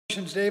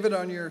Congratulations, David,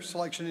 on your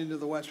selection into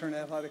the Western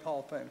Athletic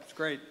Hall of Fame. It's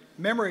great.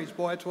 Memories,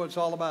 boy, that's what it's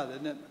all about,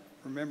 isn't it?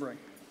 Remembering.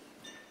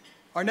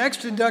 Our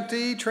next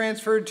inductee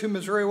transferred to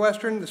Missouri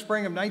Western in the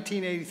spring of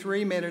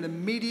 1983, made an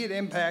immediate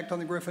impact on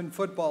the Griffin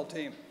football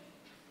team.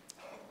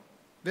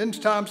 Vince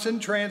Thompson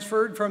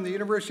transferred from the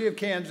University of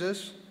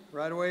Kansas.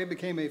 Right away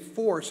became a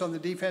force on the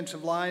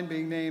defensive line,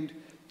 being named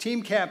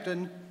team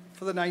captain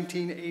for the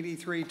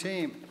 1983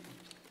 team.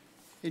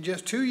 In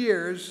just 2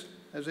 years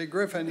as a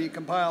Griffin, he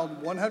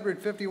compiled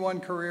 151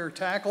 career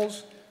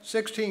tackles,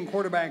 16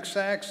 quarterback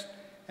sacks,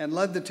 and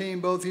led the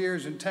team both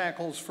years in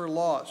tackles for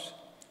loss.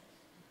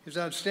 His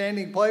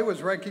outstanding play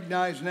was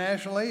recognized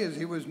nationally as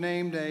he was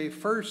named a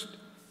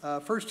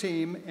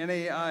first-team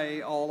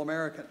NAIA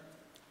All-American.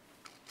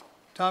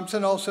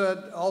 Thompson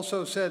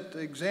also set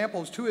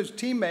examples to his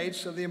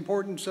teammates of the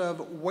importance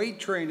of weight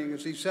training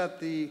as he set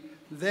the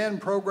then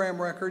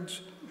program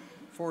records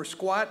for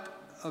squat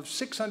of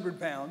 600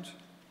 pounds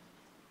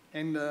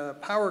and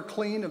power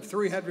clean of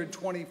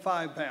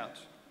 325 pounds.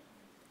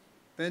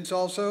 Vince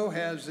also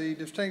has the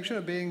distinction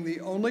of being the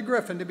only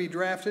Griffin to be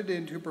drafted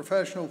into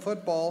professional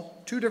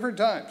football 2 different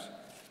times.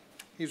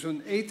 He was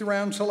an 8th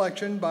round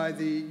selection by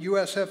the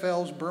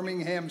USFL's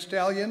Birmingham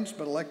Stallions,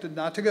 but elected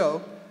not to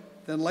go.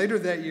 Then later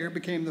that year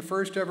became the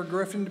first ever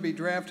Griffin to be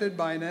drafted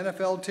by an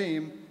NFL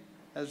team,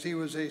 as he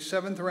was a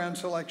 7th round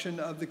selection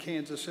of the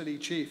Kansas City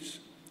Chiefs.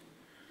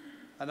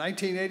 A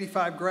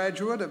 1985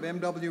 graduate of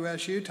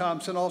MWSU,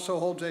 Thompson also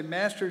holds a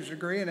master's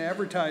degree in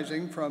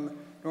advertising from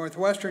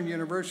Northwestern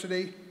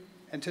University,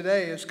 and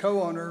today is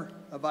co-owner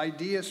of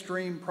Idea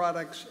Stream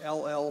Products,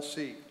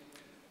 LLC.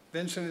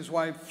 Vince and his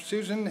wife,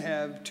 Susan,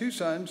 have 2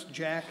 sons,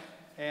 Jack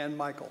and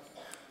Michael.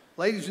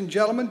 Ladies and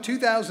gentlemen,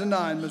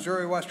 2009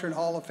 Missouri Western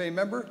Hall of Fame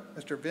member,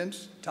 Mr.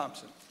 Vince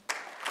Thompson.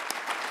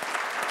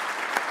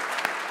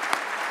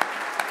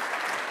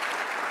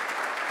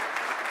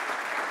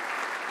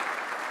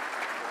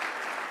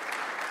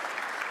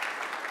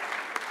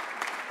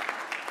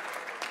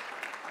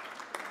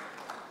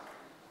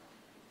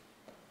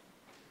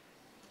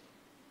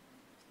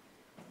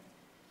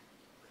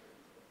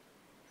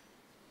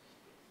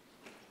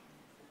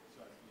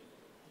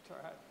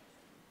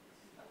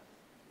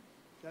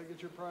 Gotta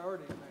get your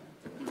priorities, man.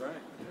 You're right.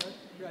 Okay.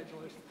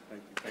 Congratulations.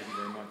 Thank you. Thank you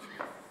very much.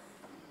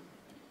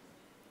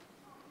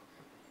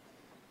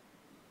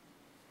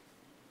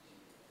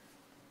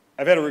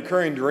 I've had a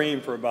recurring dream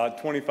for about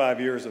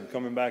 25 years of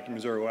coming back to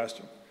Missouri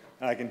Western.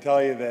 And I can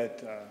tell you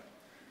that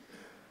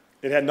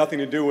it had nothing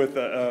to do with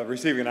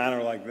receiving an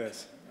honor like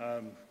this.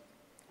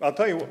 I'll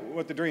tell you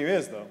what the dream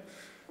is, though.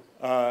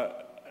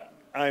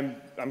 I'm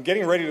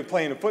getting ready to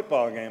play in a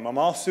football game. I'm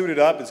all suited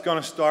up. It's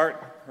going to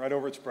start right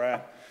over at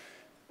Spratt.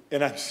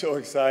 And I'm so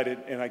excited,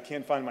 and I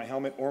can't find my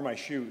helmet or my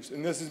shoes.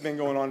 And this has been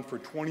going on for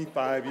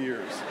 25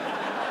 years.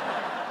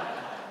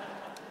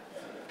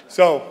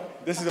 So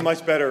this is a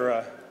much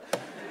better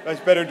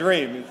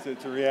dream.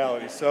 It's a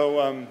reality.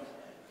 So,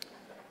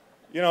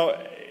 you know,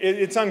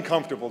 it's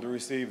uncomfortable to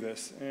receive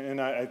this.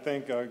 And I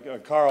think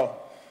Carl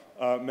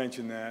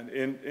mentioned that.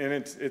 And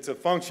it's a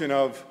function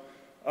of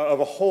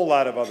a whole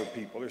lot of other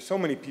people. There's so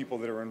many people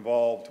that are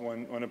involved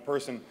when a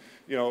person,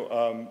 you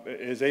know,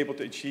 is able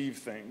to achieve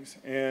things.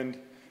 And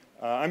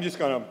I'm just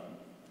going to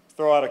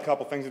throw out a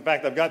couple things. In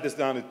fact, I've got this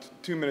down to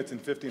 2 minutes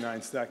and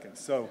 59 seconds.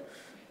 So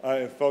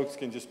if folks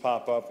can just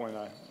pop up when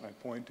I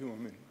point to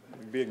them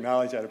and be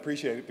acknowledged, I'd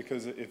appreciate it,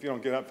 because if you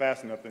don't get up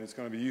fast enough, then it's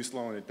going to be you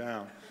slowing it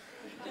down.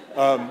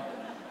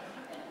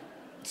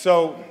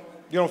 So,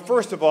 you know,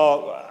 first of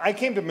all, I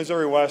came to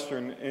Missouri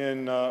Western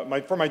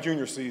for my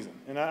junior season,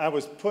 and I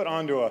was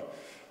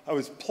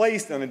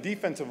placed on a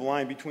defensive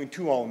line between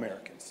 2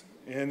 All-Americans.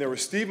 And there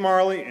was Steve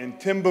Marley and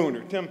Tim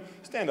Booner. Tim,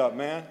 stand up,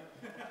 man.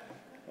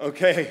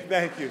 Okay,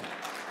 thank you.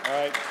 All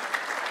right.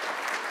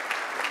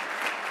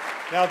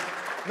 Now,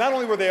 not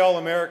only were they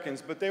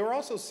All-Americans, but they were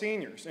also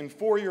seniors and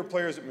 4-year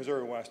players at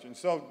Missouri Western.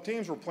 So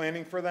teams were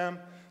planning for them.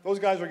 Those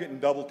guys were getting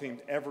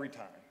double-teamed every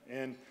time.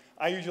 And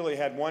I usually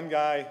had one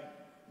guy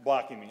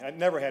blocking me. I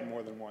never had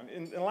more than one.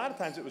 And a lot of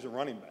times it was a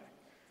running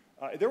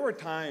back. There were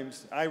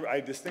times,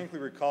 I distinctly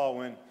recall,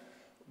 when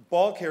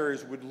ball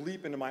carriers would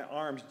leap into my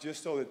arms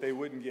just so that they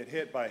wouldn't get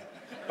hit by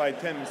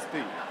Tim's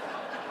feet.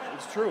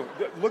 It's true.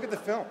 Look at the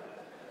film.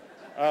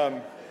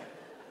 You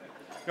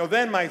know,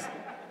 then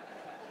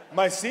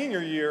my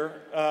senior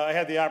year, I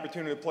had the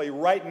opportunity to play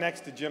right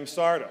next to Jim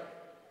Sardo.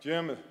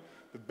 Jim,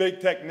 the big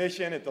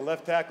technician at the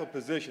left tackle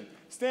position.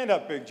 Stand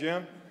up, Big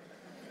Jim.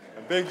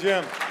 Big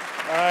Jim.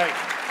 All right.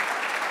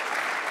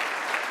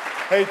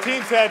 Hey,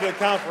 teams had to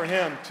account for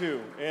him,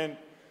 too. And,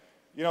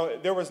 you know,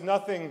 there was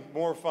nothing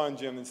more fun,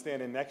 Jim, than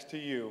standing next to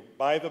you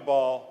by the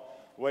ball,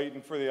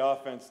 waiting for the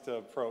offense to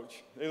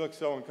approach. They looked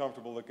so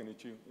uncomfortable looking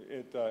at you.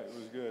 It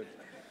was good.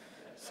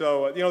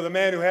 So, you know, the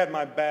man who had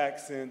my back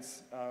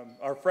since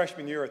our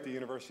freshman year at the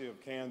University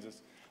of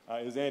Kansas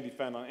is Andy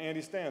Fenlon.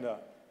 Andy, stand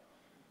up.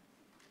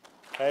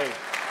 Hey.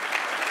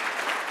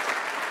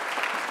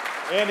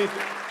 Andy,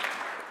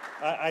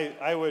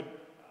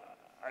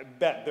 I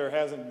bet there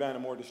hasn't been a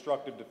more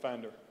destructive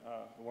defender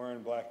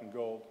wearing black and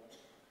gold.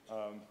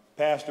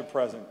 past or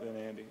present, than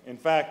Andy. In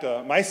fact,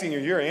 my senior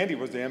year, Andy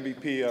was the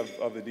MVP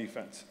of the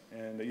defense,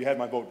 and you had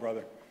my vote,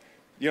 brother.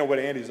 You know what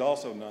Andy's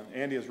also done?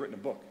 Andy has written a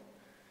book.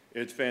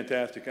 It's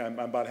fantastic. I'm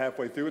about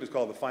halfway through it. It's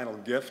called The Final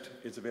Gift.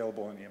 It's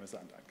available on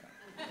Amazon.com.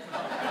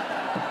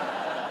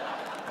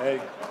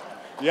 Hey,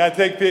 you got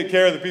to take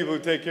care of the people who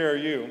take care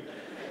of you.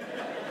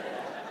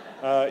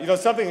 You know,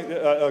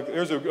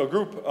 there's a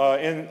group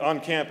on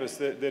campus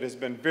that has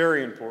been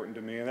very important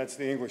to me, and that's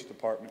the English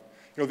department.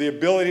 You know, the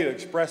ability to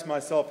express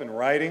myself in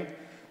writing,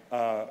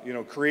 you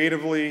know,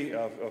 creatively,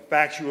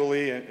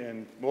 factually,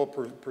 and well,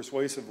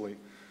 persuasively,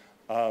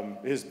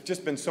 has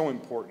just been so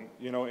important,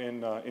 you know,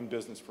 in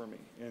business for me.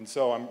 And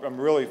so I'm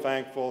really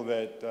thankful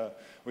that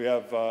we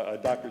have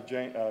Dr.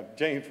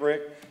 Jane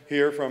Frick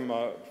here from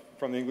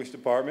the English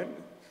department,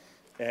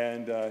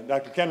 and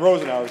Dr. Ken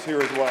Rosenau is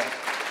here as well.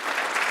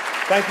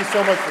 Thank you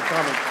so much for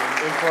coming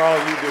and for all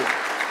you do.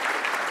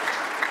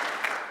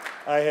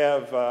 I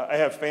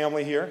have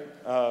family here.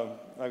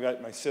 I've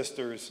got my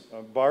sisters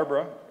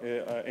Barbara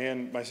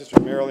and my sister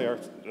Marilee are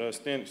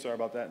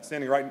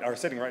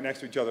sitting right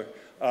next to each other.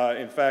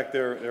 In fact,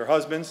 their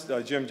husbands,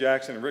 Jim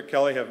Jackson and Rick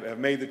Kelly, have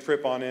made the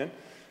trip on in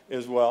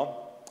as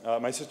well.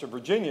 My sister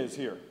Virginia is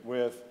here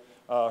with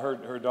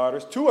her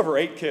daughters. 2 of her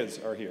 8 kids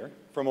are here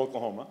from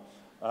Oklahoma,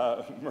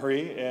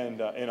 Marie and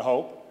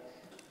Hope.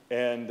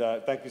 And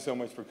thank you so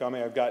much for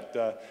coming. I've got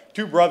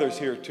 2 brothers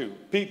here, too.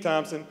 Pete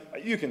Thompson.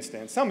 You can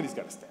stand. Somebody's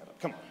got to stand up.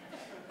 Come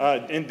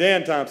on. And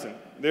Dan Thompson.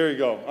 There you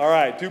go. All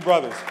right, 2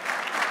 brothers.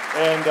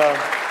 And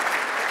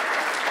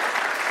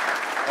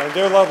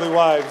their lovely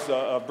wives,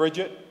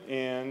 Bridget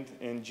and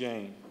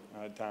Jane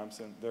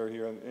Thompson. They're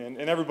here. And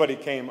everybody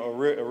came a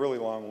really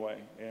long way.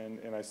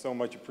 And I so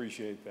much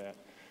appreciate that.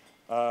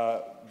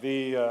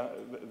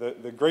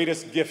 The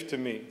greatest gift to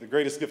me, the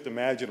greatest gift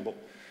imaginable,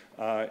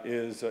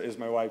 is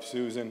my wife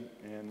Susan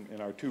and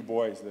our 2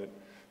 boys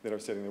that are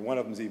sitting there. One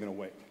of them's even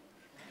awake.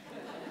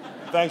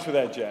 Thanks for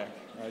that, Jack.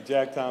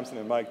 Jack Thompson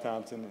and Mike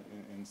Thompson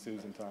and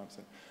Susan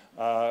Thompson.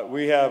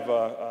 We have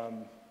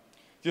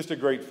just a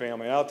great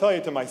family. And I'll tell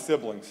you, to my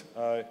siblings,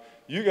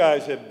 you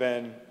guys have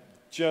been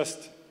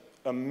just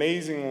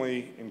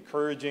amazingly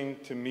encouraging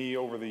to me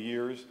over the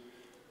years,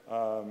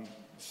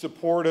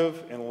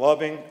 supportive and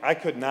loving. I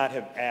could not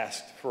have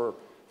asked for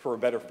a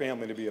better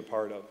family to be a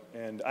part of.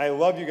 And I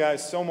love you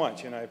guys so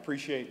much, and I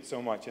appreciate it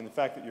so much. And the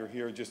fact that you're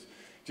here just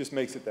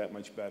makes it that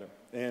much better.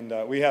 And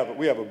we have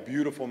a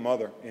beautiful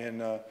mother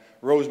in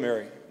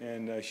Rosemary,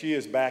 and she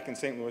is back in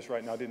St. Louis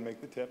right now. Didn't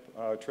make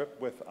the trip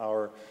with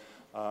our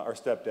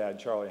stepdad,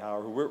 Charlie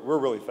Hauer, who we're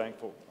really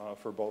thankful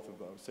for both of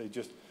those. They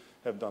just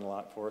have done a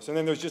lot for us. And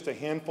then there's just a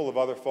handful of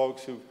other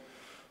folks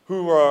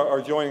who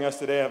are joining us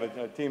today. I have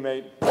a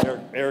teammate,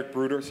 Eric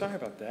Bruder. Sorry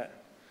about that.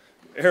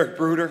 Eric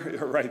Bruder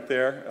right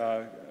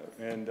there.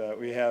 And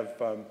we have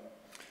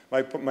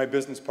my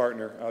business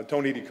partner,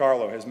 Tony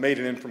DiCarlo, has made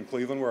it in from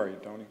Cleveland. Where are you,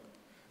 Tony?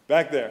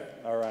 Back there.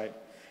 All right.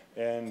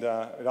 And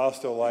I'd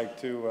also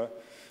like to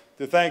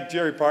thank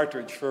Jerry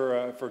Partridge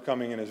for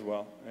coming in as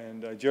well.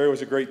 And Jerry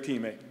was a great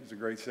teammate. He was a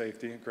great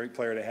safety, a great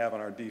player to have on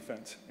our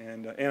defense.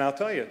 And I'll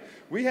tell you,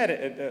 we had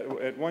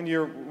at one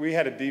year we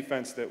had a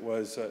defense that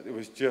was it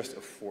was just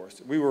a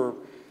force. We were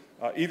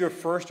either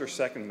first or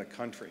second in the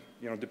country,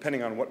 you know,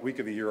 depending on what week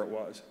of the year it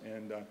was.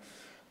 And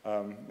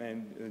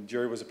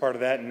Jerry was a part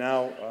of that. And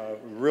now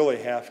we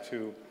really have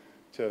to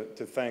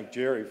thank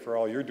Jerry for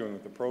all you're doing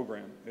with the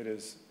program. It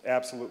is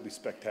absolutely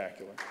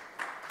spectacular.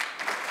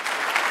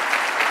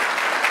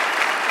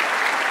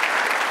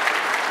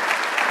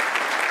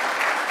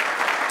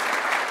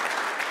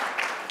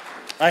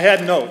 I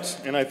had notes,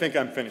 and I think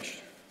I'm finished,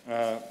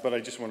 but I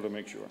just wanted to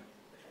make sure.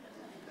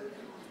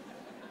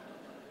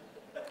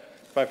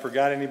 If I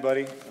forgot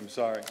anybody, I'm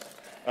sorry.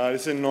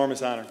 This is an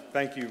enormous honor.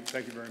 Thank you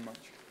very much.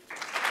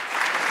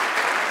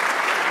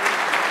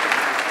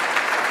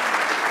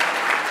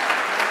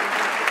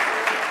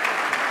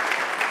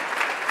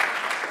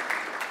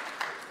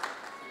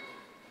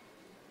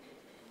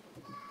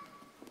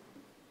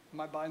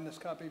 Am I buying this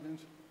copy,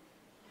 Vince?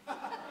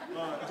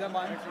 Is that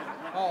mine?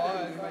 Oh,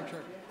 I need to make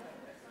sure.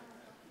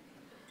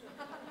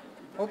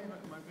 Oh,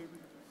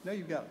 no,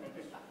 you got it.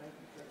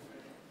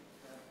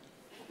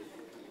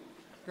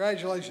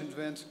 Congratulations,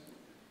 Vince.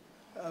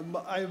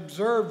 I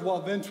observed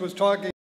while Vince was talking